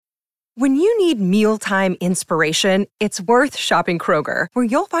When you need mealtime inspiration, it's worth shopping Kroger, where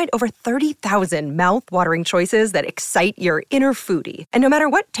you'll find over 30,000 mouth-watering choices that excite your inner foodie. And no matter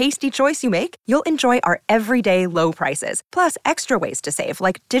what tasty choice you make, you'll enjoy our everyday low prices, plus extra ways to save,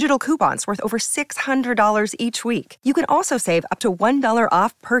 like digital coupons worth over $600 each week. You can also save up to $1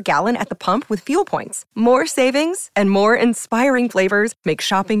 off per gallon at the pump with fuel points. More savings and more inspiring flavors make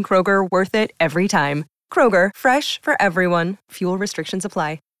shopping Kroger worth it every time. Kroger, fresh for everyone. Fuel restrictions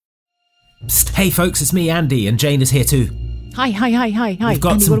apply. Psst, hey folks, it's me, Andy, and Jane is here too. Hi. We've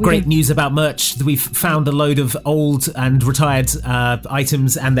got Andy, some great news about merch. We've found a load of old and retired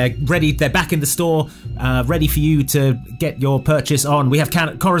items, and they're back in the store, ready for you to get your purchase on. We have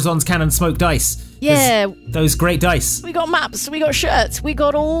Corazon's Cannon Smoke Dice. Yeah. Those great dice. We got maps, we got shirts, we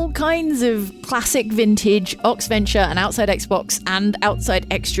got all kinds of classic vintage Oxventure and Outside Xbox and Outside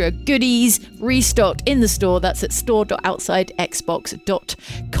Extra goodies restocked in the store. That's at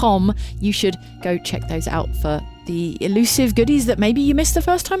store.outsidexbox.com. You should go check those out for the elusive goodies that maybe you missed the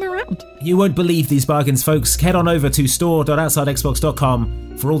first time around. You won't believe these bargains, folks. Head on over to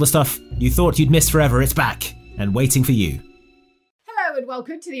store.outsidexbox.com for all the stuff you thought you'd missed forever. It's back and waiting for you. Hello and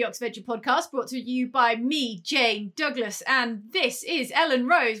welcome to the Oxventure podcast, brought to you by me, Jane Douglas, and this is Ellen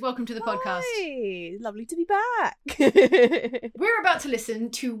Rose. Welcome to the podcast. Hi, lovely to be back. We're about to listen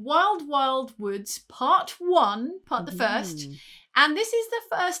to Wild Wild Woods Part 1, the first. And this is the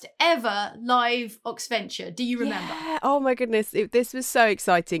first ever live Oxventure. Do you remember? Yeah. Oh my goodness, this was so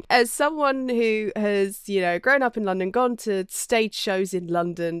exciting. As someone who has, grown up in London, gone to stage shows in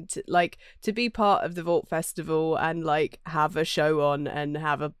London, to be part of the Vault Festival and have a show on and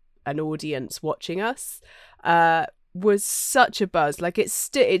have an audience watching us, was such a buzz.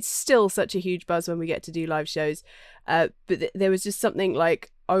 It's still such a huge buzz when we get to do live shows. But there was just something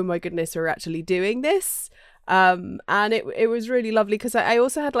oh my goodness, we're actually doing this. And it was really lovely because I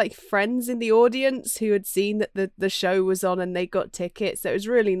also had friends in the audience who had seen that the show was on and they got tickets. So it was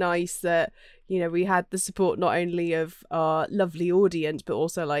really nice that we had the support not only of our lovely audience, but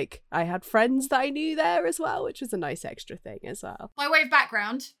also I had friends that I knew there as well, which was a nice extra thing as well. By way of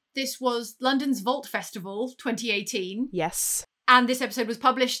background, this was London's Vault Festival 2018. Yes. And this episode was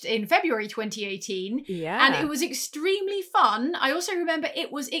published in February 2018. Yeah. And it was extremely fun. I also remember it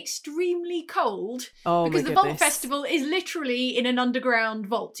was extremely cold. Oh, because my the goodness. Vault Festival is literally in an underground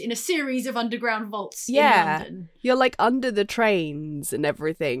vault, in a series of underground vaults in London. You're under the trains and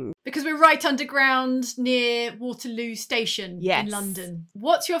everything. Because we're right underground near Waterloo Station in London.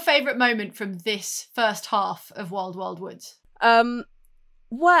 What's your favourite moment from this first half of Wild Wild Woods?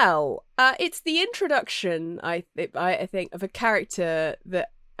 Well, it's the introduction, I think, of a character that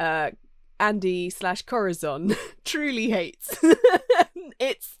Andy/Corazon truly hates. I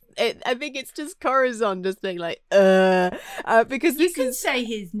think it's just Corazon just being because you can say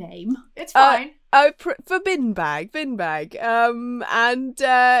his name. It's fine. For Binbag, and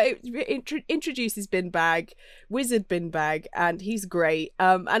it introduces Binbag, Wizard Binbag, and he's great.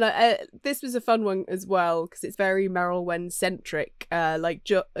 And this was a fun one as well because it's very Merylwen centric.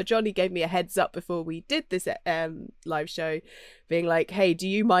 Johnny gave me a heads up before we did this live show, being hey, do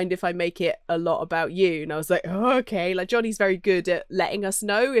you mind if I make it a lot about you? And I was like, oh, okay. Johnny's very good at letting us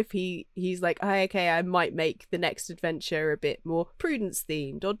know if he's like, oh, okay, I might make the next adventure a bit more Prudence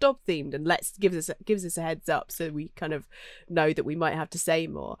themed or Dob themed, and gives us a heads up so we kind of know that we might have to say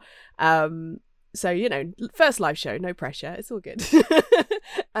more. So first live show, no pressure, it's all good.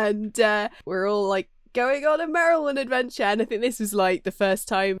 And we're all going on a Merylwen adventure, and I think this was the first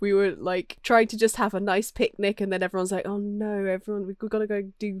time we were trying to just have a nice picnic, and then everyone's oh no, we've got to go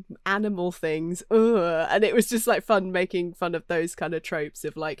do animal things. Ugh. And it was just fun making fun of those kind of tropes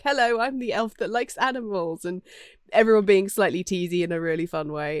of hello, I'm the elf that likes animals, and everyone being slightly teasy in a really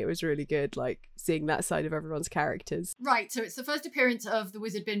fun way. It was really good seeing that side of everyone's characters. Right, so it's the first appearance of the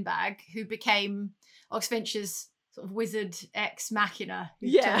Wizard Binbag, who became Oxventure's sort of wizard ex machina,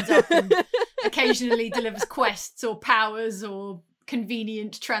 who turns up and occasionally delivers quests or powers or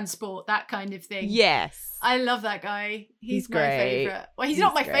convenient transport, that kind of thing. Yes. I love that guy. He's my favourite. Well, he's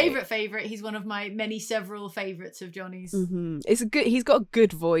not my favourite. He's one of my several favourites of Johnny's. Mm-hmm. He's got a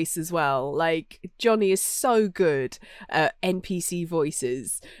good voice as well. Johnny is so good at NPC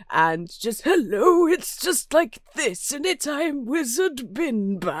voices and just, hello, it's just like this, and I'm Wizard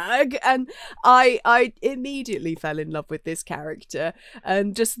Binbag. And I immediately fell in love with this character,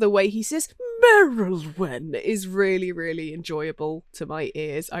 and just the way he says Merylwen is really, really enjoyable to my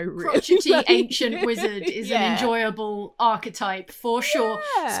ears. I really crotchety ancient wizard is an enjoyable archetype for sure.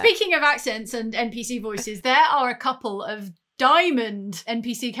 Speaking of accents and NPC voices, there are a couple of diamond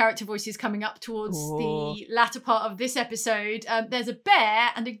NPC character voices coming up towards the latter part of this episode. There's a bear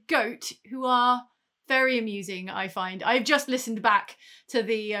and a goat who are very amusing, I find. I've just listened back to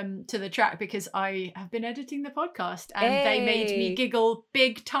the track because I have been editing the podcast and they made me giggle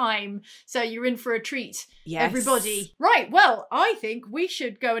big time. So you're in for a treat, everybody. Right, well, I think we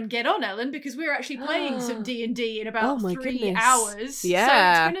should go and get on, Ellen, because we're actually playing some D&D in about 3 hours. Yeah. So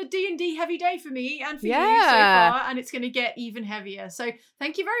it's been a D&D heavy day for me and for you so far, and it's going to get even heavier. So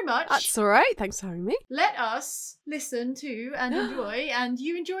thank you very much. That's all right. Thanks for having me. Let us listen to and enjoy, and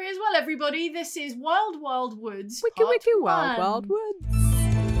you enjoy as well, everybody. This is Wild Wild Woods. Wiki Part Wiki 1. Wild Wild Woods.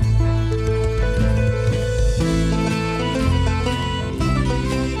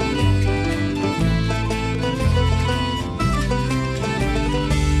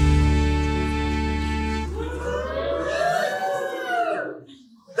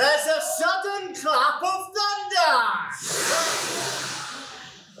 There's a sudden clap of thunder!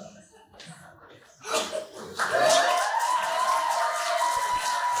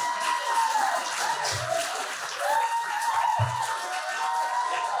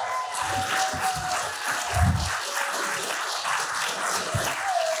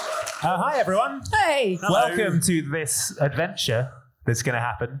 Hi everyone. Hey. Welcome to this adventure that's going to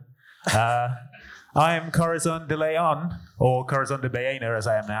happen. I'm Corazon de Leon, or Corazon de Baena as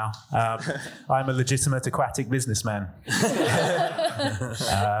I am now. I'm a legitimate aquatic businessman.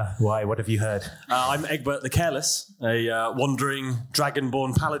 Why? What have you heard? I'm Egbert the Careless, a wandering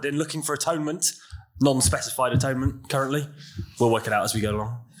dragonborn paladin looking for atonement. Non-specified atonement currently. We'll work it out as we go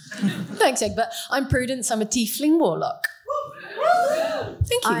along. Thanks, Egbert. I'm Prudence. I'm a tiefling warlock.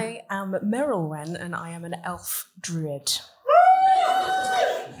 Thank you. I am Merylwen, and I am an elf druid.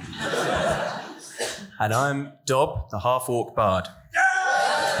 And I'm Dob, the half-orc bard.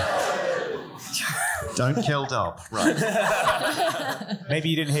 Don't kill Dob. Right. Maybe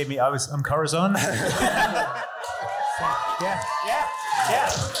you didn't hear me. I'm Corazon. Yeah.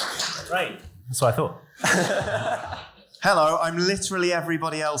 Right. That's what I thought. Hello, I'm literally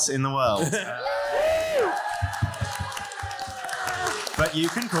everybody else in the world. But you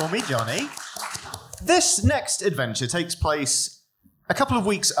can call me Johnny. This next adventure takes place a couple of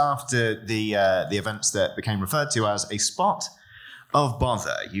weeks after the events that became referred to as a spot of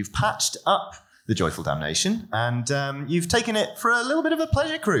bother. You've patched up the Joyful Damnation, and you've taken it for a little bit of a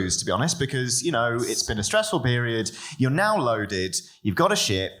pleasure cruise, to be honest, because, you know, it's been a stressful period. You're now loaded. You've got a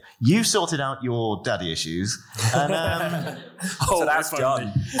ship. You've sorted out your daddy issues. And, so that's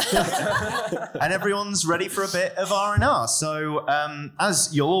done. and everyone's ready for a bit of R&R. So,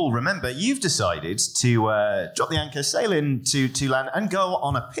 as you'll all remember, you've decided to drop the anchor, sail into land, and go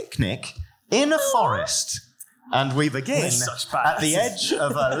on a picnic in a forest. And we begin at the edge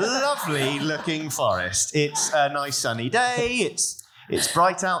of a lovely-looking forest. It's a nice sunny day. It's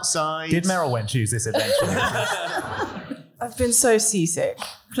bright outside. Did Merylwen choose this adventure? I've been so seasick.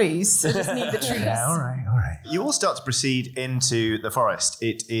 Please, I just need the trees. Yeah, all right. You all start to proceed into the forest.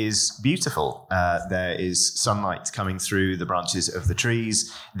 It is beautiful. There is sunlight coming through the branches of the trees.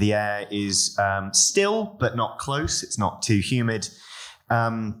 The air is still, but not close. It's not too humid.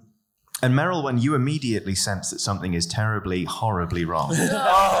 And Merylwen, you immediately sense that something is terribly, horribly wrong.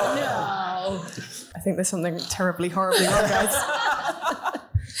 No. I think there's something terribly, horribly wrong, guys.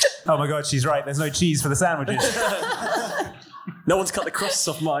 Oh my God, she's right. There's no cheese for the sandwiches. No one's cut the crusts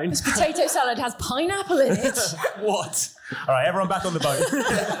off mine. This potato salad has pineapple in it. What? All right, everyone back on the boat.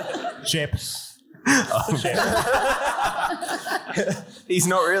 Ship. Ship. He's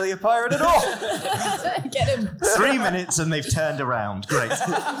not really a pirate at all. Get him. 3 minutes and they've turned around. Great.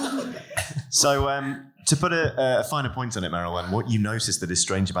 So, to put a finer point on it, Merylwen, what you notice that is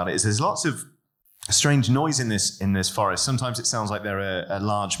strange about it is there's lots of strange noise in this forest. Sometimes it sounds like there are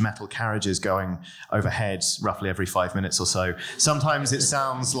large metal carriages going overhead roughly every 5 minutes or so. Sometimes it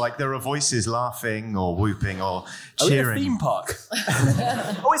sounds like there are voices laughing or whooping or cheering. Are we in a theme park?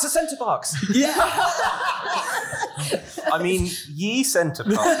 Oh, it's a Centre Parks. Yeah. I mean, ye Centre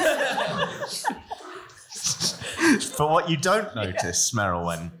Park. But what you don't notice,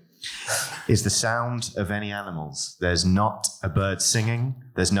 Merylwen, is the sound of any animals. There's not a bird singing.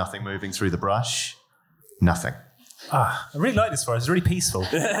 There's nothing moving through the brush. Nothing. I really like this forest. It's really peaceful.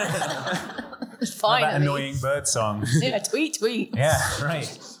 It's fine. That annoying bird song. Yeah, tweet. Yeah,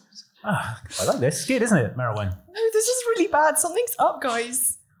 right. I like this. It's good, isn't it, Merylwen? No, this is really bad. Something's up,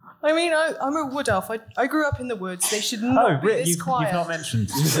 guys. I mean, I'm a wood elf. I grew up in the woods. They should not be this quiet. You've not mentioned.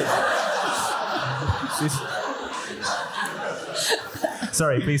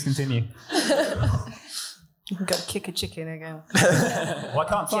 Sorry, please continue. You can go kick a chicken again. Well, I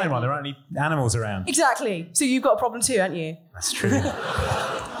can't find one. There aren't any animals around. Exactly. So you've got a problem too, haven't you? That's true.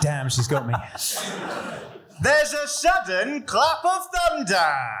 Damn, she's got me. There's a sudden clap of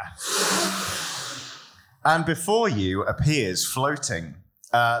thunder. And before you appears floating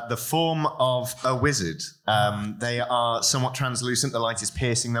the form of a wizard. They are somewhat translucent. The light is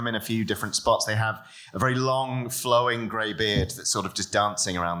piercing them in a few different spots. They have a very long, flowing grey beard that's sort of just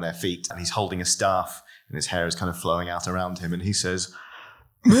dancing around their feet. And he's holding a staff, and his hair is kind of flowing out around him. And he says,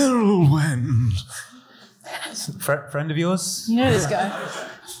 Merylwen. Friend of yours? You know this guy.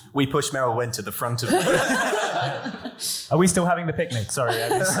 We push Merylwen to the front of the... Are we still having the picnic? Sorry,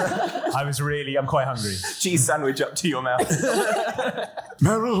 I'm quite hungry. Cheese sandwich up to your mouth.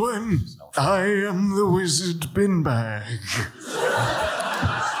 Merylwen, I am the wizard bin bag.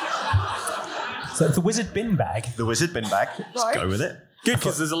 So the wizard bin bag? The wizard bin bag. Let's go with it. Good,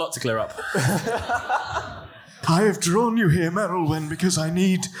 because there's a lot to clear up. I have drawn you here, Merylwen, because I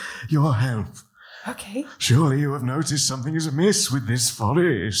need your help. Okay. Surely you have noticed something is amiss with this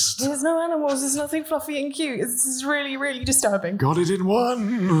forest. There's no animals. There's nothing fluffy and cute. This is really, really disturbing. Got it in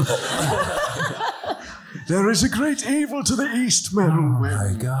one. There is a great evil to the east, Merylwen.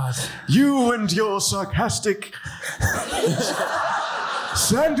 Oh, my God. You and your sarcastic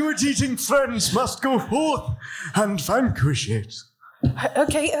sandwich-eating friends must go forth and vanquish it.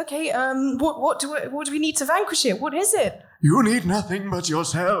 Okay. What do we need to vanquish it? What is it? You need nothing but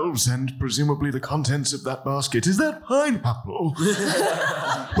yourselves and presumably the contents of that basket. Is that pineapple?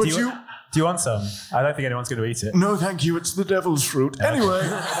 But do you want some? I don't think anyone's going to eat it. No, thank you. It's the devil's fruit. Anyway,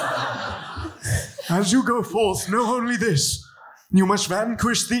 as you go forth, know only this. You must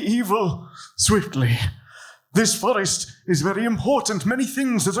vanquish the evil swiftly. This forest is very important. Many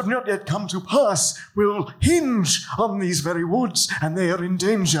things that have not yet come to pass will hinge on these very woods, and they are in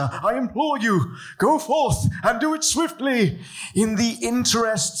danger. I implore you, go forth and do it swiftly in the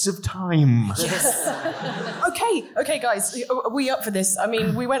interests of time. Yes. Okay, guys, are we up for this? I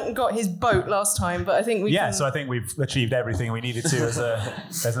mean, we went and got his boat last time, but I think we so I think we've achieved everything we needed to as an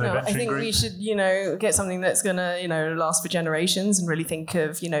adventuring I think group. we should, get something that's going to, last for generations and really think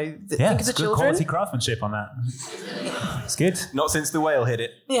of, think of the good children. Quality craftsmanship on that. It's good. Not since the whale hit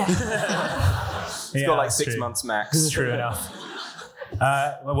it. Yeah. It's got like 6 months max. It's true enough.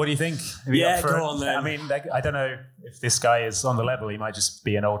 Well, what do you think? Go on then. I mean, I don't know if this guy is on the level. He might just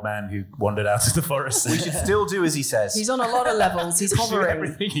be an old man who wandered out of the forest. We should still do as he says. He's on a lot of levels. He's hovering.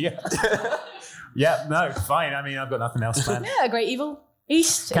 Everything, yeah, no, fine. I mean, I've got nothing else planned. Yeah, great evil.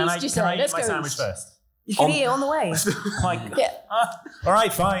 East, Can I you eat say. Let's my go sandwich east. first? You can eat it on the way. All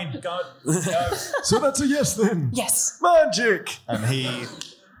right, fine. Go. So that's a yes then. Yes. Magic! And he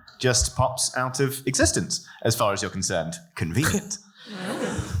just pops out of existence, as far as you're concerned. Convenient.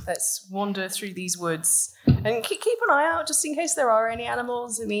 Let's wander through these woods and keep an eye out just in case there are any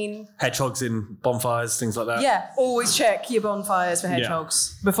animals. I mean, Hedgehogs in bonfires, things like that. yeah, always check your bonfires for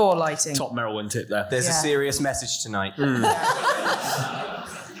hedgehogs before lighting. Top Merylwen tip there. There's a serious message tonight.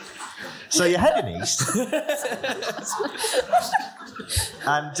 So you're heading east.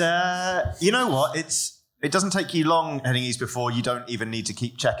 And you know what? It doesn't take you long heading east before you don't even need to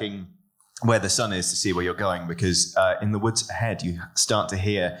keep checking where the sun is to see where you're going, because in the woods ahead you start to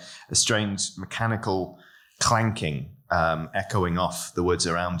hear a strange mechanical clanking echoing off the woods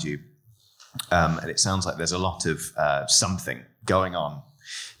around you. And it sounds like there's a lot of something going on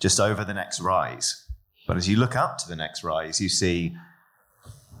just over the next rise. But as you look up to the next rise, you see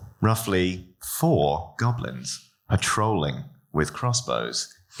roughly 4 goblins patrolling with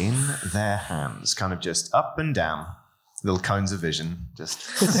crossbows in their hands, kind of just up and down, little cones of vision, just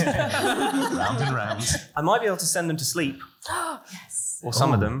round and round. I might be able to send them to sleep. Yes. Or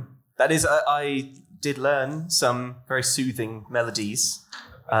some of them. That is, I did learn some very soothing melodies.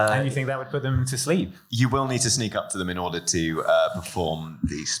 And you think that would put them to sleep? You will need to sneak up to them in order to perform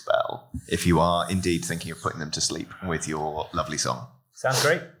the spell, if you are indeed thinking of putting them to sleep with your lovely song. Sounds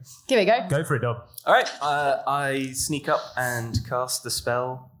great. Give it a go. Go for it, Dob. All right, I sneak up and cast the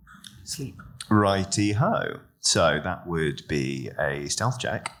spell Sleep. Righty-ho. So that would be a stealth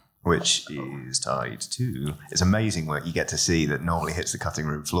check, which is tied to... It's amazing what you get to see that normally hits the cutting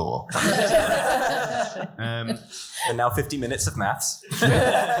room floor. And now 50 minutes of maths.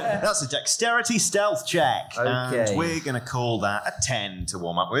 That's a dexterity stealth check. Okay. And we're going to call that a 10 to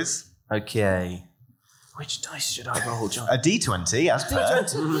warm up with. Okay. Which dice should I roll, John? A D20, as per.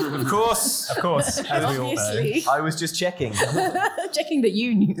 Of course. Of course, as we all know. Obviously. I was just checking. Checking that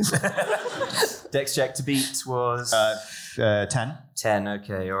you knew. Dex check to beat was... 10. 10,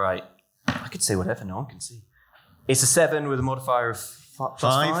 okay, all right. I could say whatever, no one can see. It's a 7 with a modifier of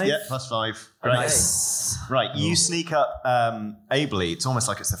 5? Yeah, +5. Great. Nice. Right, you sneak up ably. It's almost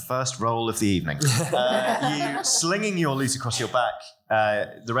like it's the first roll of the evening. You slinging your loot across your back.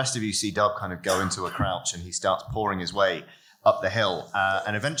 The rest of you see Dub kind of go into a crouch, and he starts pouring his way up the hill.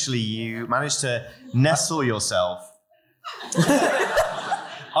 And eventually you manage to nestle yourself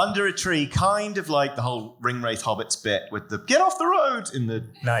under a tree, kind of like the whole Ringwraith Hobbits bit with the "get off the road" in the...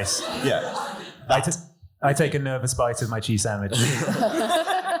 Nice. Yeah. I take a nervous bite of my cheese sandwich.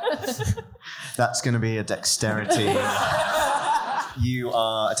 That's going to be a dexterity. You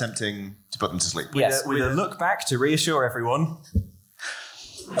are attempting to put them to sleep. Yes, with a look back to reassure everyone.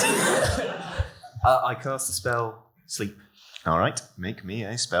 I cast the spell Sleep. All right, make me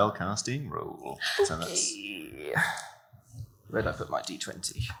a spell casting roll. So that's... Where did I put my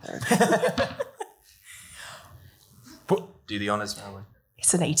d20? Do the honours, Mallory.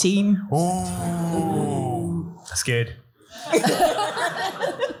 It's an 18. Ooh, that's good.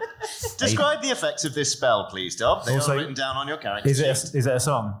 Describe the effects of this spell, please, Dob. They Also, are written down on your character. Is it a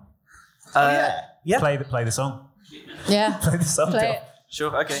song? Yeah. Play the song. Yeah. Play the song. Play Dob. it.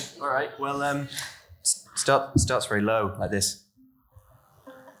 Sure. Okay. All right. Well, starts very low like this,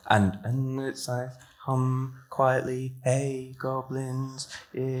 and it's like hum quietly, hey goblins,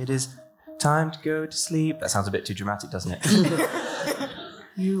 it is time to go to sleep. That sounds a bit too dramatic, doesn't it?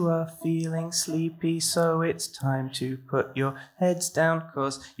 You are feeling sleepy, so it's time to put your heads down,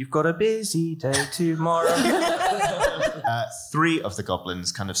 cause you've got a busy day tomorrow. 3 of the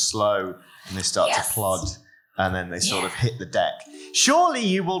goblins kind of slow, and they start to plod, and then they sort of hit the deck. Surely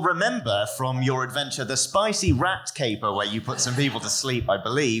you will remember from your adventure the spicy rat caper where you put some people to sleep, I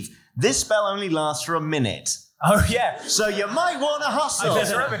believe. This spell only lasts for a minute. Oh, yeah. So you might want to hustle.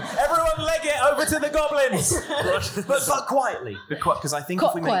 Everyone leg it over to the goblins. but quietly. Because I think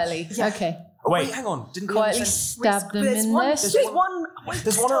if we Quietly. Okay. Wait, hang on. Didn't the Quietly other say- stab them There's in one- their there's sleep. one.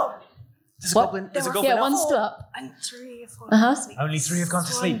 There's one up. There's a What? goblin. There's a There goblin Yeah, up. one's still up. And 3 or 4. Uh-huh. Only 3 have gone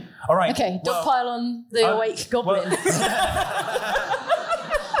to sleep. All right. Okay, dogpile on the awake goblin.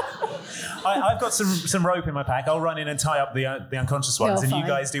 I've got some rope in my pack. I'll run in and tie up the unconscious ones, Oh, and you fine.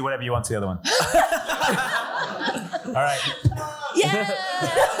 guys do whatever you want to the other one. All right. Yeah!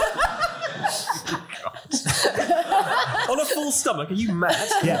 On a full stomach, are you mad?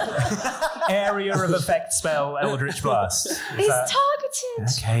 Yeah. Area of effect spell, Eldritch Blast. He's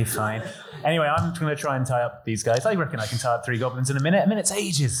targeted! Okay, fine. Anyway, I'm going to try and tie up these guys. I reckon I can tie up 3 goblins in a minute. A minute's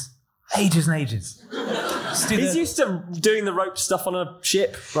ages. Ages and ages. He's used to doing the rope stuff on a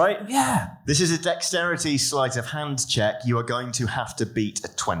ship, right? Yeah. This is a dexterity sleight of hand check. You are going to have to beat a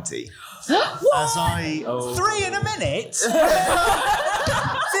 20. As I... 3 in a minute? 15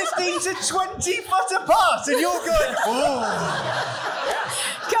 to 20 foot apart, and you're going... Ooh.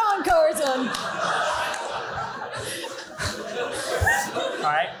 Come on, Corazon. All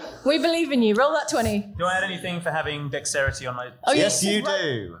right. We believe in you. Roll that 20. Do I add anything for having dexterity on my... Oh, Yes, you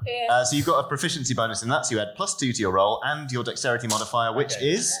do. Yeah. So you've got a proficiency bonus in that, so you add +2 to your roll and your dexterity modifier, which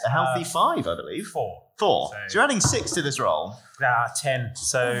is a healthy 5, I believe. 4. 4. So you're adding 6 to this roll. 10.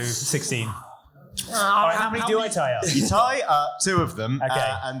 So 16. All right, how many do I tie up? You tie up 2 of them,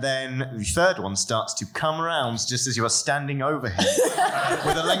 Okay. and then the third one starts to come around just as you are standing over him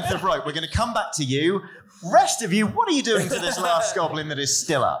with a length of rope. We're going to come back to you. Rest of you, what are you doing to this last goblin that is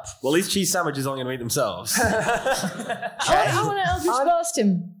still up? Well, these cheese sandwiches aren't going to eat themselves. I want to Eldritch Blast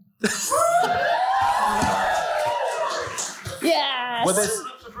him. Yes! Well, there's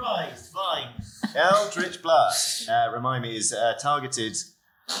not surprised. Fine. Eldritch Blast, remind me, is targeted.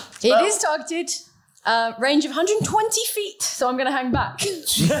 It is targeted. Range of 120 feet, so I'm going to hang back. Okay.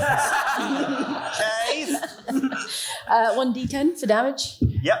 1d10 for damage.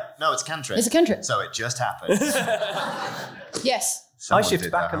 Yep. No, it's a cantrip. It's a cantrip. So it just happened. Yes. Someone shift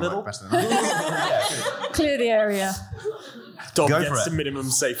did back that a little. homework better than I did. Yeah, good. Clear the area. Dog Go for gets it. to minimum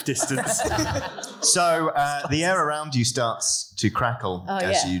safe distance. So the air around you starts to crackle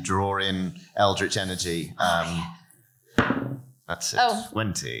as you draw in eldritch energy. That's it.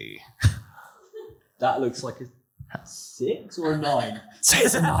 20. That looks like a 6 or a 9. Say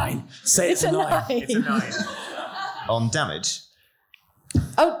it's a 9. Say it's a 9. It's a 9. On damage,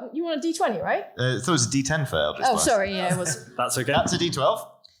 Oh, you want a d20, right? I thought it was a D10 for eldritch Oh, blast. sorry, yeah, it was. That's okay. That's a D12.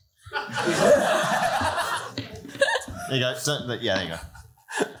 There you go. There you go.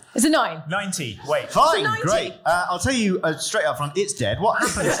 It's a 9. 90. Wait. Fine, 90. great. I'll tell you straight up front, it's dead. What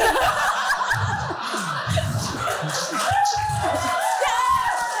happens?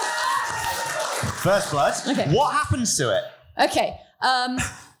 First blood. Okay. What happens to it? Okay. I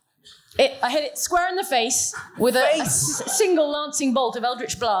hit it square in the face with a single lancing bolt of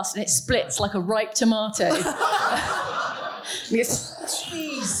Eldritch Blast, and it splits like a ripe tomato. It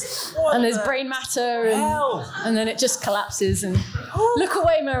Jeez. And there's brain matter, and then it just collapses. And look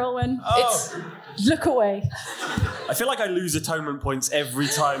away, Merylwen. Look away. I feel like I lose atonement points every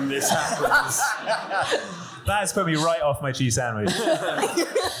time this happens. That's put me right off my cheese sandwich.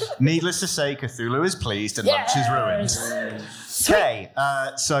 Needless to say, Cthulhu is pleased and lunch is ruined. Okay,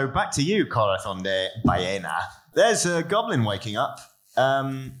 so back to you, Corazon de Baena. There's a goblin waking up,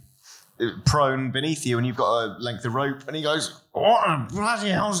 prone beneath you, and you've got a length of rope, and he goes, "What the bloody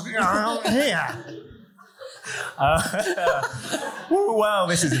hell's going on here?" Well,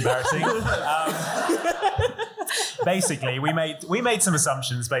 this is embarrassing. Basically, we made some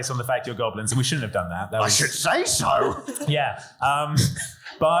assumptions based on the fact you're goblins, and we shouldn't have done that. I should say so. Yeah,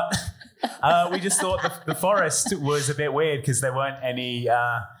 but we just thought the forest was a bit weird because there weren't any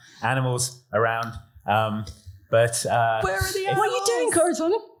animals around. But where are the animals? What are you doing,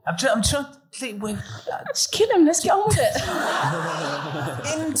 Corazon? I'm trying. Just kill him. Let's get on with it.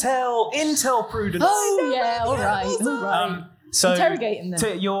 Intel, Prudence. Oh yeah, all right. So interrogate them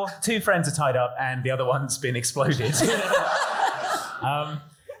then. Your two friends are tied up, and the other one's been exploded.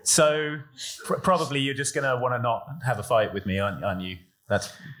 So probably you're just gonna want to not have a fight with me, aren't you?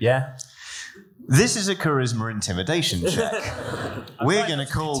 Yeah. This is a charisma intimidation check. We're going to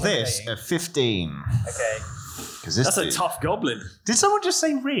call this a 15. Okay. That's a tough goblin. Did someone just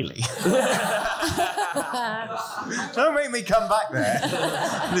say really? Don't make me come back there.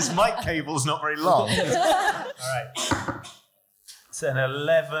 This mic cable's not very long. All right. It's an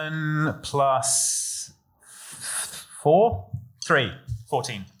 11 plus 3,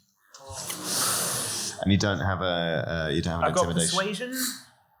 14. And you don't have I've intimidation. got persuasion.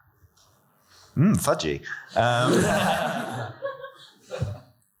 Fudgy.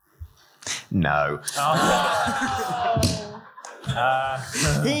 No.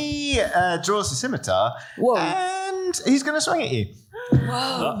 He draws a scimitar. Whoa. And he's going to swing at you. Whoa.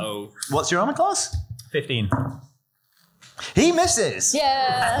 Uh-oh. What's your armor class? 15. He misses.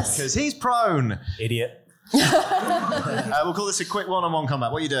 Yes. Because he's prone. Idiot. We'll call this a quick one-on-one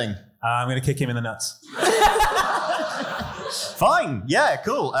combat. What are you doing? I'm going to kick him in the nuts. Fine. Yeah,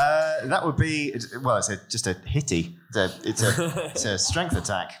 cool. That would be, well, it's just a hitty. It's a strength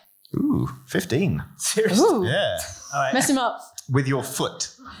attack. Ooh, 15. Seriously? Ooh. Yeah. All right. Mess him up. With your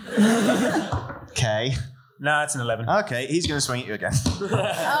foot. Okay. No, it's an 11. Okay, he's going to swing at you again.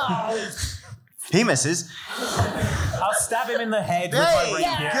 He misses. I'll stab him in the head with my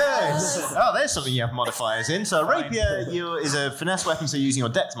rapier. Good. Oh, there's something you have modifiers in. So a rapier is a finesse weapon, so you're using your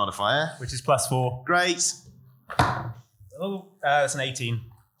dex modifier. Which is +4. Great. Oh, that's an 18.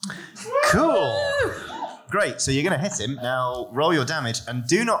 Cool. Great, so you're going to hit him. Now roll your damage, and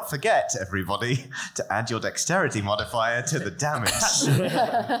do not forget, everybody, to add your dexterity modifier to the damage.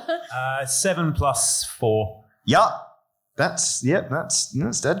 7 plus 4. Yeah, that's dead. What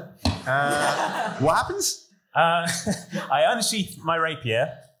happens? I unsheath my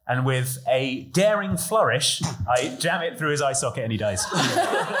rapier, and with a daring flourish, I jam it through his eye socket, and he dies.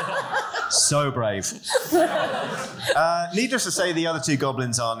 So brave. Needless to say, the other two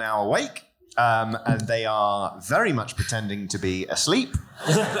goblins are now awake. And they are very much pretending to be asleep.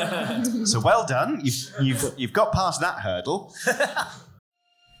 So well done. You've got past that hurdle.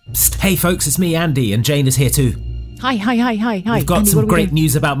 Psst, hey folks, it's me, Andy, and Jane is here too. Hi. We've got Andy, some what are we great doing?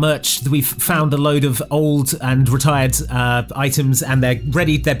 news about merch. We've found a load of old and retired items, and they're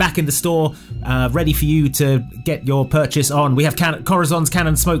ready. They're back in the store, ready for you to get your purchase on. We have Corazon's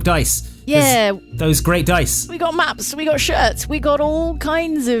Cannon Smoke Dice. Yeah. Those great dice. We got maps, we got shirts, we got all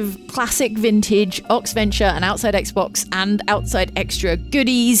kinds of classic vintage Oxventure and Outside Xbox and Outside Extra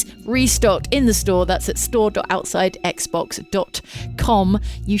goodies restocked in the store. That's at store.outsidexbox.com.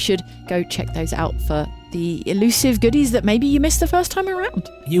 You should go check those out for the elusive goodies that maybe you missed the first time around.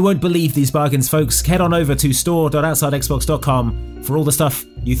 You won't believe these bargains, folks. Head on over to store.outsidexbox.com for all the stuff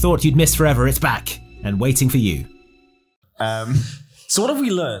you thought you'd missed forever. It's back and waiting for you. So what have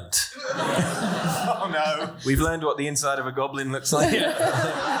we learned? Oh no. We've learned what the inside of a goblin looks like.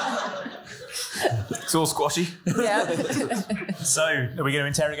 It's all squashy. Yeah. So, are we going to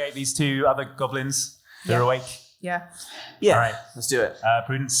interrogate these two other goblins? They're awake? Yeah. Yeah. All right. Let's do it.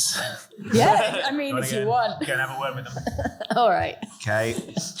 Prudence. Yeah, I mean, if you want. Go and have a word with them. All right. Okay.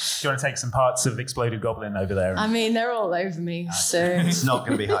 Do you want to take some parts of the exploded goblin over there? I mean, they're all over me, so... It's not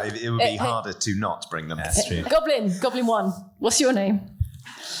going to be hard. It would be harder to not bring them. That's true. Goblin 1, what's your name?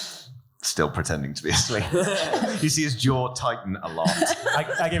 Still pretending to be asleep. You see his jaw tighten a lot.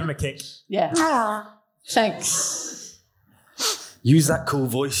 I give him a kick. Yeah. Thanks. Use that cool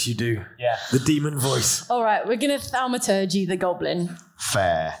voice you do. Yeah. The demon voice. All right, we're going to thaumaturgy the goblin.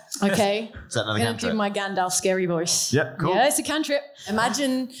 Fair. Okay. Is that another I'm going to cantrip? do my Gandalf scary voice. Yep, cool. Yeah, it's a cantrip.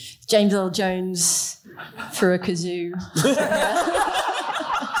 Imagine James Earl Jones through a kazoo.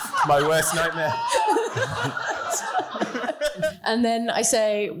 My worst nightmare. And then I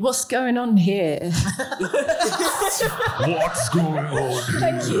say, what's going on here? What's going on?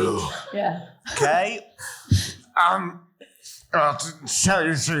 Thank you. Yeah. Okay. To tell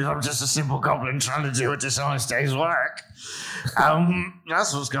you the truth, I'm just a simple goblin trying to do a dishonest day's work.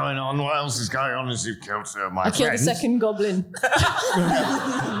 That's what's going on. What else is going on is you've killed my I killed the friends. second goblin.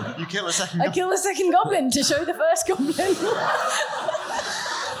 You kill a second I killed the second goblin to show the first goblin.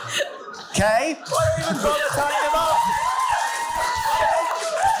 Okay. Why don't you even bother tying him up?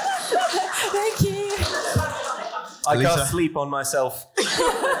 Thank you. I Lisa. can't sleep on myself.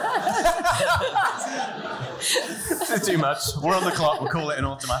 It's too much. We're on the clock. We'll call it an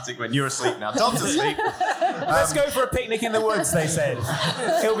automatic when you're asleep now. Tom's asleep. Let's go for a picnic in the woods, they said.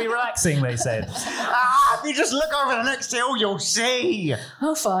 It'll be relaxing, they said. If you just look over the next hill, you'll see.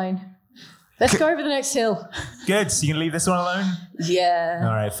 Oh, fine. Let's go over the next hill. Good, so you can leave this one alone? Yeah.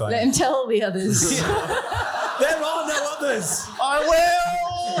 All right, fine. Let him tell the others. There are no others. I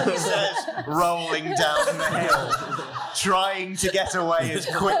will, he says, rolling down the hill, trying to get away as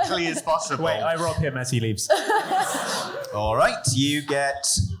quickly as possible. Wait, I rob him as he leaves. All right, you get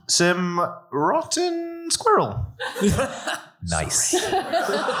some rotten squirrel. Nice.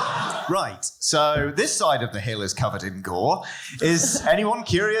 Right, so this side of the hill is covered in gore. Is anyone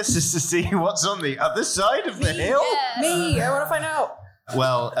curious as to see what's on the other side of the hill? Me, I want to find out.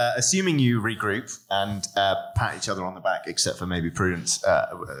 Well, assuming you regroup and pat each other on the back, except for maybe Prudence,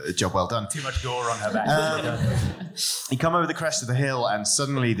 job well done. Too much gore on her back. You come over the crest of the hill and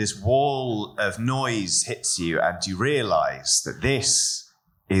suddenly this wall of noise hits you and you realise that this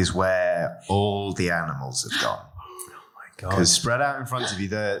is where all the animals have gone. Because spread out in front of you,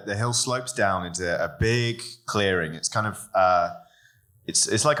 the hill slopes down into a big clearing. It's kind of,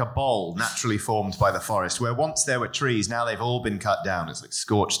 it's like a bowl naturally formed by the forest, where once there were trees, now they've all been cut down. It's like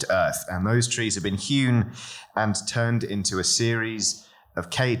scorched earth. And those trees have been hewn and turned into a series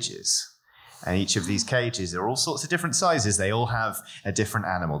of cages. And each of these cages are all sorts of different sizes. They all have a different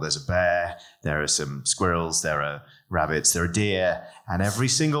animal. There's a bear, there are some squirrels, there are rabbits, there are deer, and every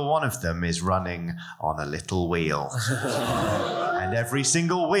single one of them is running on a little wheel. And every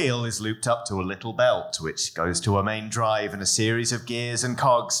single wheel is looped up to a little belt, which goes to a main drive and a series of gears and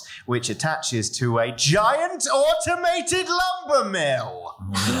cogs, which attaches to a giant automated lumber mill.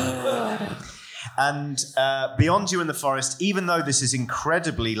 And beyond you in the forest, even though this is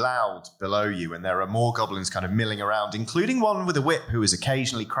incredibly loud below you and there are more goblins kind of milling around, including one with a whip who is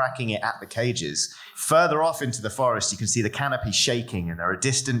occasionally cracking it at the cages, further off into the forest you can see the canopy shaking and there are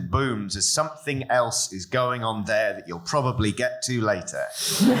distant booms as something else is going on there that you'll probably get to later.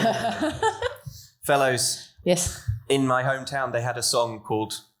 Fellows. Yes. In my hometown, they had a song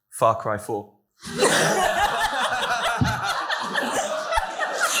called Far Cry 4.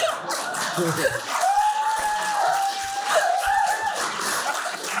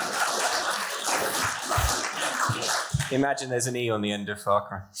 Imagine there's an E on the end of Far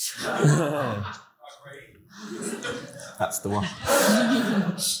Cry. That's the one.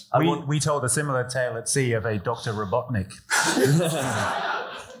 We told a similar tale at sea of a Dr. Robotnik.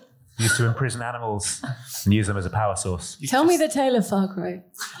 Used to imprison animals and use them as a power source. Tell me the tale of Far Cry.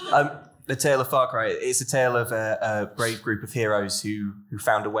 The tale of Far Cry. It's a tale of a brave group of heroes who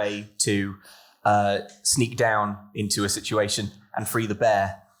found a way to sneak down into a situation and free the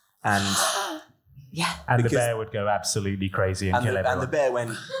bear. And yeah, and the bear would go absolutely crazy and kill everyone. And the bear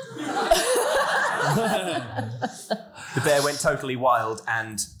went. The bear went totally wild,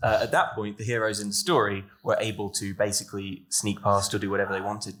 and at that point, the heroes in the story were able to basically sneak past or do whatever they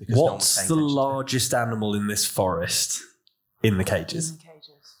wanted because no one was What's paying the attention. largest animal in this forest? In the cages.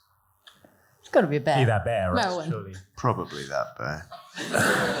 It's got to be a bear. Be that bear, right? Merwin. Surely. Probably that bear.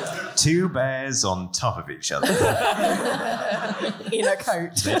 Two bears on top of each other. In a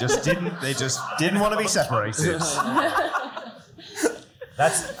coat. They just didn't want to be separated.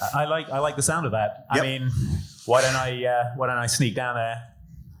 I like the sound of that. Yep. I mean, why don't I sneak down there,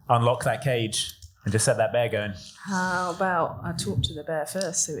 unlock that cage, and just set that bear going? How about I talk to the bear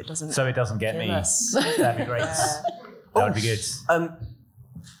first so it doesn't get kill me. us? That'd be great. That would be good.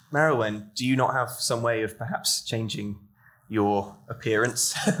 Marylwen, do you not have some way of perhaps changing your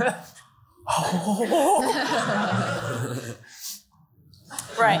appearance?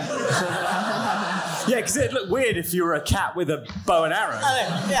 Right. Yeah, because it'd look weird if you were a cat with a bow and arrow.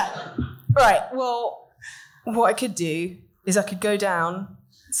 Yeah. Right. Well, what I could do is I could go down,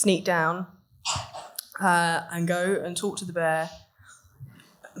 sneak down, and go and talk to the bear.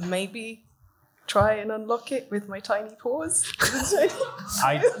 Maybe try and unlock it with my tiny paws.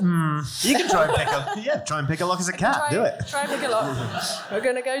 You can try and pick a lock as a cat. Do it. Try and pick a lock. We're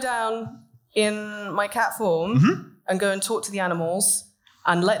going to go down in my cat form and go and talk to the animals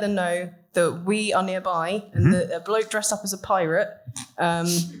and let them know that we are nearby and that a bloke dressed up as a pirate.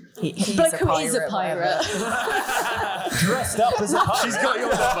 He's bloke a who pirate, is a pirate. Dressed up as a pirate. She's got your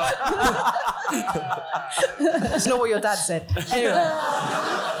number. That's not what your dad said. Anyway.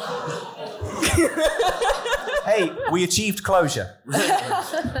 Hey, we achieved closure.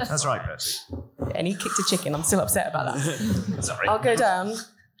 That's right, Percy. And he kicked a chicken. I'm still upset about that. Sorry. I'll go down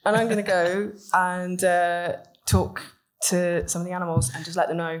and I'm going to go and talk to some of the animals and just let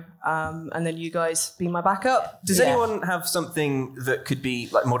them know. And then you guys be my backup. Does anyone have something that could be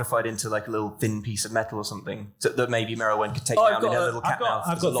like modified into like a little thin piece of metal or something that maybe Merylwen could take down in a little cat mouth?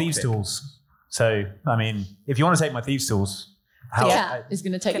 I've got thieves' tools. So, I mean, if you want to take my thieves' tools, The cat is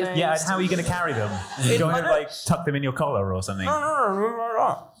going to take your yeah, how are you going to carry them? You don't want to like tuck them in your collar or something.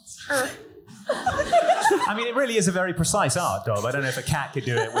 I mean, it really is a very precise art, Dob. I don't know if a cat could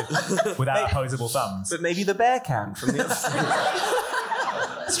do it without opposable thumbs. But maybe the bear can from the other side.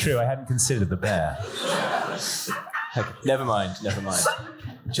 It's true, I hadn't considered the bear. Okay, never mind.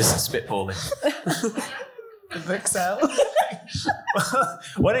 Just spitballing. The book's out.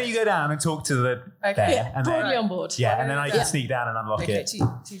 Why don't you go down and talk to the bear? Yeah, and broadly on board. Yeah, and then I can sneak down and unlock Okay, it.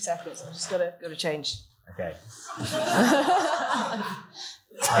 2 seconds. I've just got to change. Okay.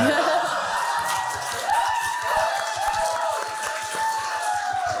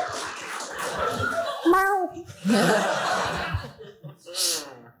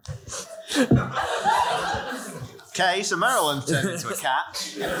 Okay, so Merylwen turned into a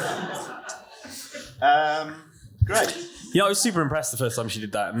cat. Great. Yeah, I was super impressed the first time she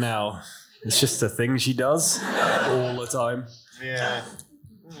did that. Now it's just a thing she does all the time. Yeah.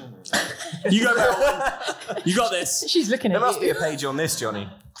 You go, Merylwen. You got this. She's looking at There you. must be a page on this, Johnny.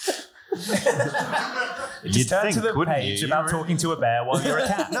 Just turn to the page about talking to a bear while you're a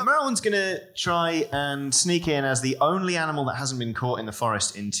cat. No, Merylwen's going to try and sneak in as the only animal that hasn't been caught in the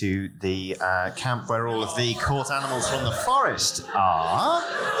forest into the camp where all of the caught animals from the forest are.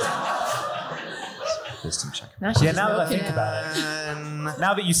 Wisdom check. Yeah, now that I think about it.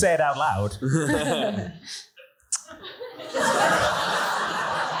 Now that you say it out loud.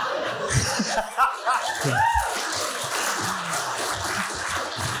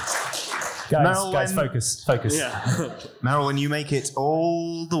 Guys, focus. Yeah. Merylwen, you make it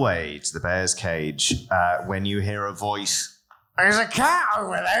all the way to the bear's cage when you hear a voice. There's a cat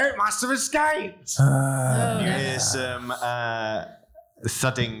over there. It must have escaped. You hear some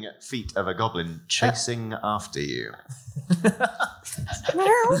thudding feet of a goblin chasing after you.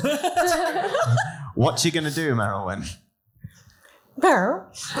 What you gonna do, Merylwen? Meryl?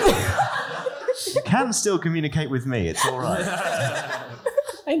 You can still communicate with me. It's all right.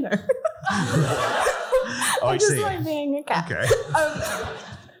 I know. I just see. like being a cat. Okay.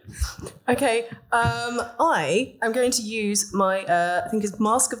 Okay. I am going to use my, I think it's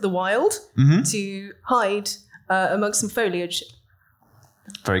Mask of the Wild to hide amongst some foliage.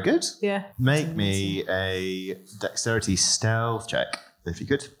 Very good. Yeah. Make me a dexterity stealth check, if you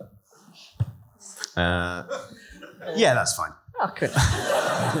could. Yeah, that's fine. Oh, good.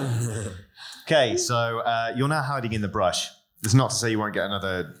 Okay, so you're now hiding in the brush. It's not to say you won't get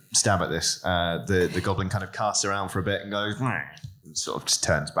another stab at this. The goblin kind of casts around for a bit and goes, and sort of just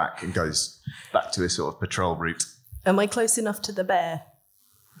turns back and goes back to his sort of patrol route. Am I close enough to the bear?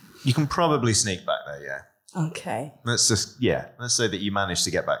 You can probably sneak back there, yeah. Okay. Let's say that you managed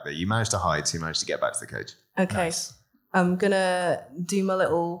to get back there. You managed to hide, so you managed to get back to the cage. Okay. Nice. I'm going to do my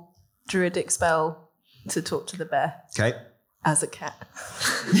little druidic spell to talk to the bear Okay. as a cat.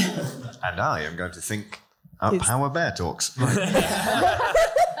 And I am going to think up how a bear talks.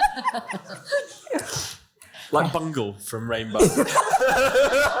 Like Bungle from Rainbow.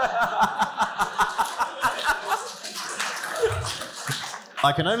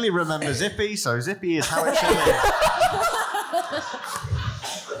 I can only remember Zippy, so Zippy is how it should be.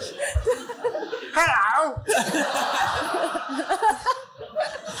 Hello.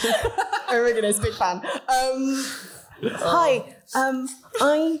 I'm really a big fan. Hi.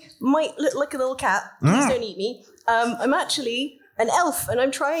 I might look like a little cat. Please don't eat me. I'm actually an elf, and I'm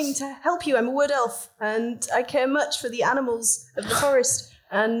trying to help you. I'm a wood elf, and I care much for the animals of the forest.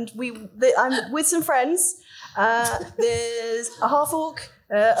 And I'm with some friends. There's a half-orc,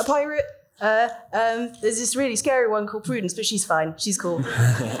 a pirate, There's this really scary one called Prudence, but she's fine. She's cool.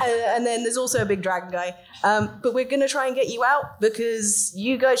 And then there's also a big dragon guy. But we're going to try and get you out because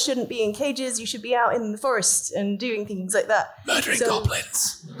you guys shouldn't be in cages. You should be out in the forest and doing things like that. Murdering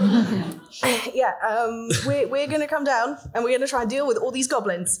goblins. Yeah, we're going to come down and we're going to try and deal with all these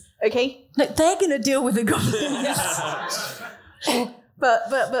goblins, okay? No, they're going to deal with the goblins. But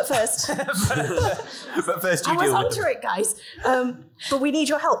first... But first you I was deal with onto it, guys. But we need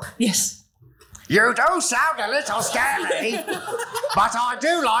your help. Yes. You do sound a little scary, but I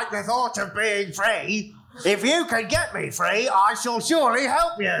do like the thought of being free. If you can get me free, I shall surely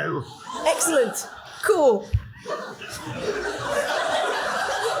help you. Excellent. Cool.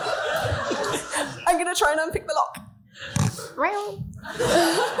 I'm going to try and unpick the lock.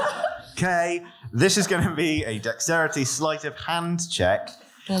 Okay, this is going to be a dexterity sleight of hand check.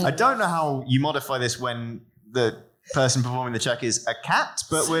 I don't know how you modify this when the person performing the check is a cat,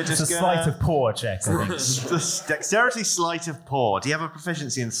 but we're just It's a going sleight of paw check, I think. Dexterity sleight of paw. Do you have a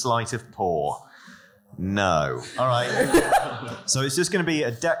proficiency in sleight of paw? No. All right. So it's just going to be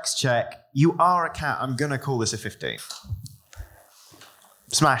a dex check. You are a cat. I'm going to call this a 15.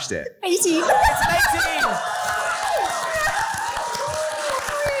 Smashed it. 18. It's an 18.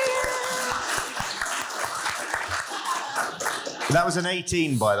 That was an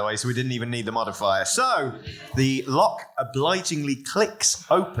 18, by the way, so we didn't even need the modifier. So, the lock obligingly clicks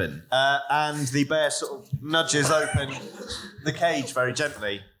open, and the bear sort of nudges open the cage very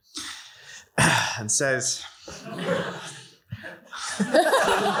gently and says,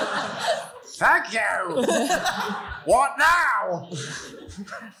 Thank you. What now?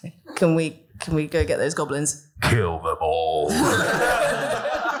 Can we go get those goblins? Kill them all.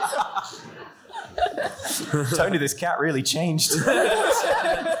 Tony, this cat really changed. Only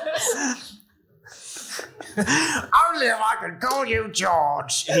if I could call you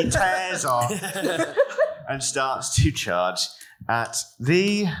George. he tears off and starts to charge at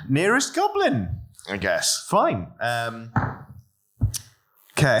the nearest goblin, I guess. Fine.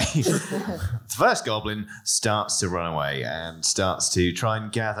 Okay. The first goblin starts to run away and starts to try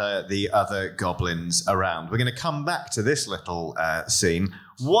and gather the other goblins around. We're going to come back to this little scene.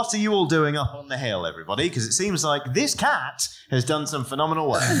 What are you all doing up on the hill, everybody? Because it seems like this cat has done some phenomenal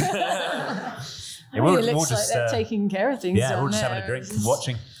work. It looks like they're taking care of things. Yeah, down we're just there. having a drink and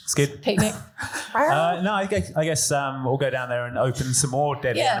watching. It's good. Picnic. No, I guess we'll go down there and open some more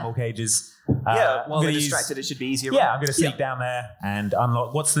deadly animal cages. Yeah, while I'm they're gonna distracted, it should be easier. Yeah, I'm going to sneak down there and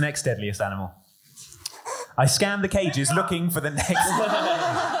unlock. What's the next deadliest animal? I scan the cages looking for the next. Is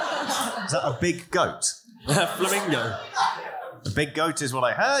that a big goat? Flamingo. A big goat is what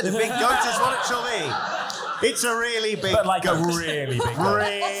I heard. A big goat is what it shall be. It's a really big But like goat. a really big goat.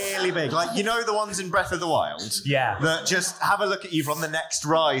 Really big. Like, you know the ones in Breath of the Wild? Yeah. That just have a look at you from the next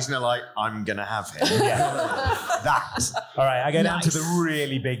rise and they're like, I'm going to have him. Yeah. That. All right, I go down to the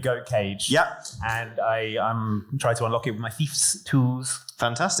really big goat cage. Yep. And I try to unlock it with my thief's tools.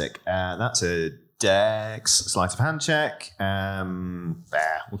 Fantastic. That's a dex sleight of hand check.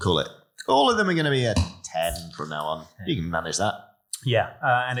 We'll call it. All of them are going to be a 10 from now on. You can manage that. Yeah,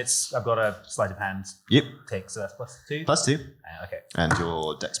 and I've got a sleight of hand. Yep. Tick, so that's +2. +2. Okay. And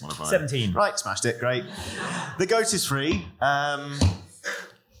your dex modifier. 17. Right, smashed it. Great. The goat is free.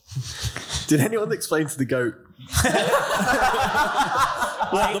 Did anyone explain to the goat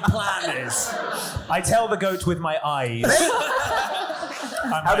what the plan is? I tell the goat with my eyes.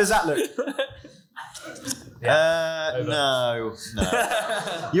 How does that look? No.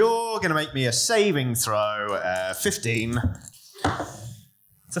 You're going to make me a saving throw. 15.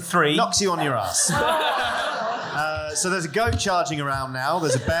 It's a 3. Knocks you on your ass. So there's a goat charging around now.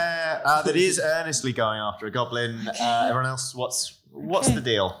 There's a bear that is earnestly going after a goblin. Everyone else, what's the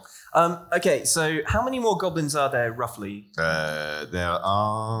deal? Okay, so how many more goblins are there roughly? There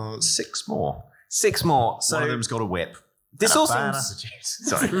are 6 more. 6 more. So one of them's got a whip. This and all a banana seems. juice.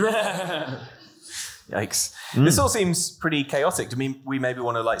 Sorry. Yikes. This all seems pretty chaotic. Do we maybe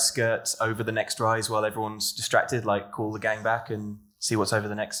want to skirt over the next rise while everyone's distracted, call the gang back and see what's over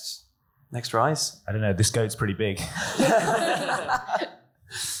the next rise? I don't know, this goat's pretty big.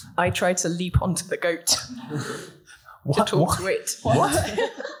 I try to leap onto the goat to talk to it. What?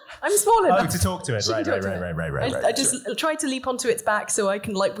 I'm small enough. Oh, to talk to it. She can Right. talk to it. I just try to leap onto its back so I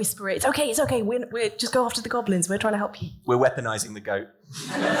can whisper it. It's okay. We're just go after the goblins. We're trying to help you. We're weaponizing the goat.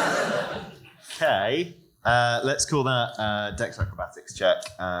 Okay. Let's call that Dex Acrobatics check.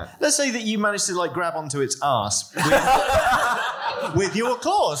 Let's say that you managed to grab onto its arse with your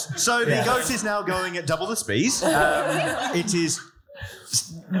claws. So the goat is now going at double the speed. It is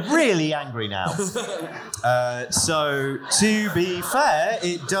really angry now. So, to be fair,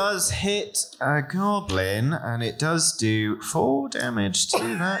 it does hit a goblin, and it does do 4 damage to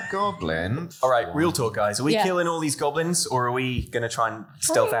that goblin. All right, real talk, guys. Are we Yeah. killing all these goblins, or are we going to try and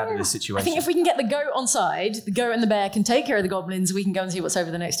stealth out of this situation? I think if we can get the goat on side, the goat and the bear can take care of the goblins, we can go and see what's over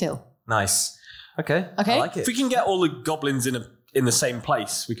the next hill. Nice. Okay. Okay. I like it. If we can get all the goblins in the same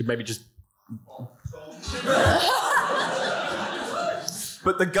place, we could maybe just.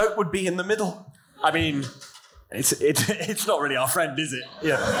 But the goat would be in the middle. I mean, it's not really our friend, is it?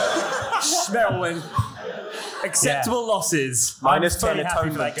 Yeah. Merylwyn. Acceptable losses. Minus I'm fully 10 happy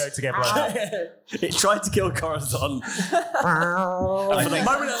atonement. for that goat to get blown up. It tried to kill Corazon. And for the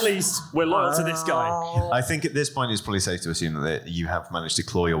moment, at least, we're loyal to this guy. I think at this point it's probably safe to assume that you have managed to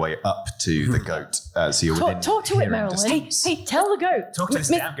claw your way up to the goat, so you're within Talk to it, hearing Merylwyn. distance. Hey, tell the goat. Talk to this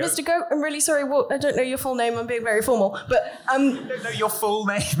damn goat. Mr. Goat, I'm really sorry. Well, I don't know your full name. I'm being very formal, but I don't know your full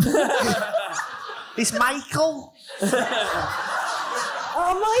name. It's Michael.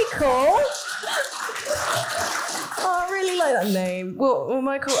 Oh, Michael. Oh, I really like that name. Well,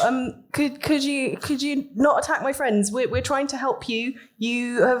 Michael, could you not attack my friends? We're trying to help you.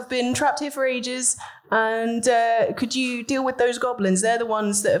 You have been trapped here for ages, and could you deal with those goblins? They're the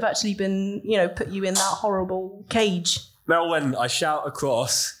ones that have actually been, put you in that horrible cage. Merylwyn, I shout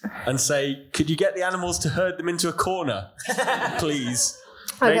across and say, could you get the animals to herd them into a corner, please?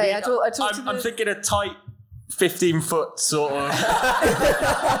 Okay, Maybe- I talk to I'm the... thinking a tight 15-foot sort of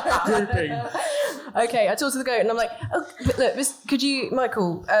grouping. Okay, I talk to the goat and I'm like, oh, look, could you,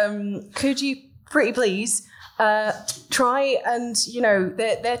 Michael, could you pretty please try and,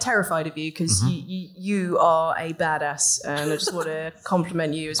 they're terrified of you because you are a badass, and I just want to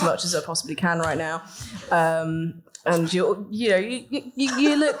compliment you as much as I possibly can right now. And you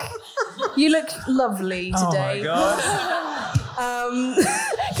look lovely today. Oh my god.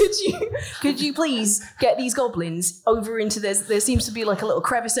 Could you please get these goblins over into there seems to be like a little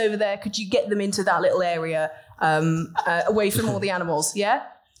crevice over there. Could you get them into that little area away from all the animals? Yeah?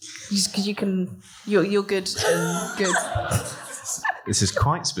 Because you're good and good. This is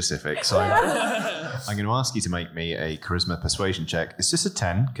quite specific, so I'm going to ask you to make me a charisma persuasion check. It's just a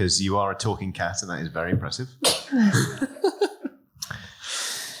 10, because you are a talking cat, and that is very impressive.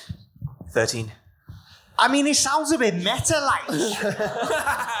 13. I mean, it sounds a bit meta-like.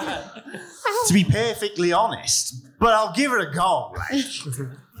 To be perfectly honest, but I'll give it a go.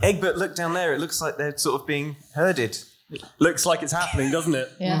 Egbert, look down there. It looks like they're sort of being herded. Looks like it's happening, doesn't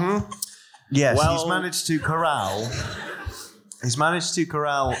it? Yeah. Mm-hmm. Yes, Well- he's managed to corral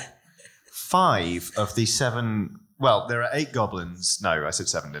 5 of the 7. Well, there are 8 goblins. No, I said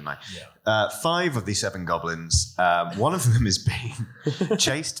 7, didn't I? Yeah. 5 of the 7 goblins. One of them is being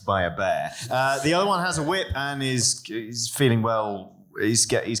chased by a bear. The other one has a whip and is feeling well. He's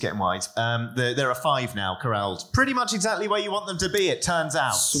getting wide. There are 5 now corralled, pretty much exactly where you want them to be. It turns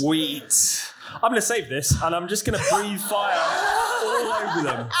out. Sweet. I'm going to save this, and I'm just going to breathe fire all over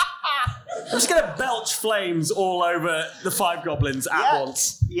them. I'm just going to belch flames all over the 5 goblins at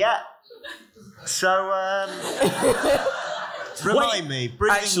once. Yeah. So, Remind me.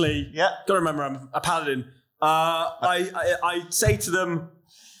 Breathing, Actually, gotta remember I'm a paladin. I say to them,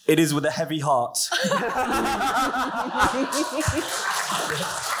 it is with a heavy heart.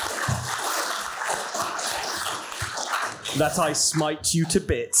 That I smite you to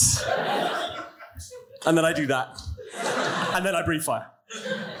bits. And then I do that. And then I breathe fire.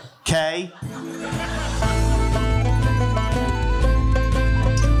 Okay.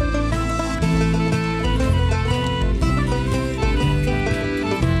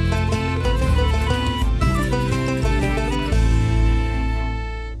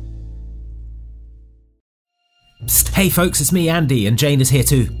 Psst, hey folks, it's me, Andy, and Jane is here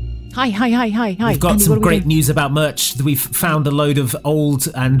too. Hi. We've got Andy, some what are we great doing? news about merch. We've found a load of old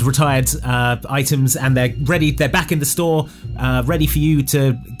and retired items, and they're ready. They're back in the store, ready for you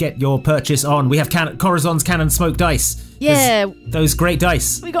to get your purchase on. We have Corazon's Cannon Smoke Dice. Yeah. Those great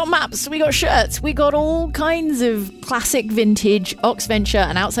dice. We got maps, we got shirts, we got all kinds of classic vintage Oxventure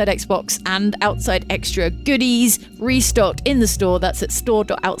and Outside Xbox and Outside Extra goodies restocked in the store. That's at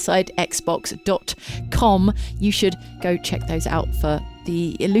store.outsidexbox.com. You should go check those out for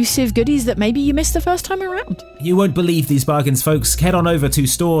the elusive goodies that maybe you missed the first time around. You won't believe these bargains, folks. Head on over to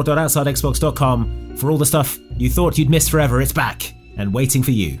store.outsidexbox.com for all the stuff you thought you'd missed forever. It's back and waiting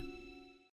for you.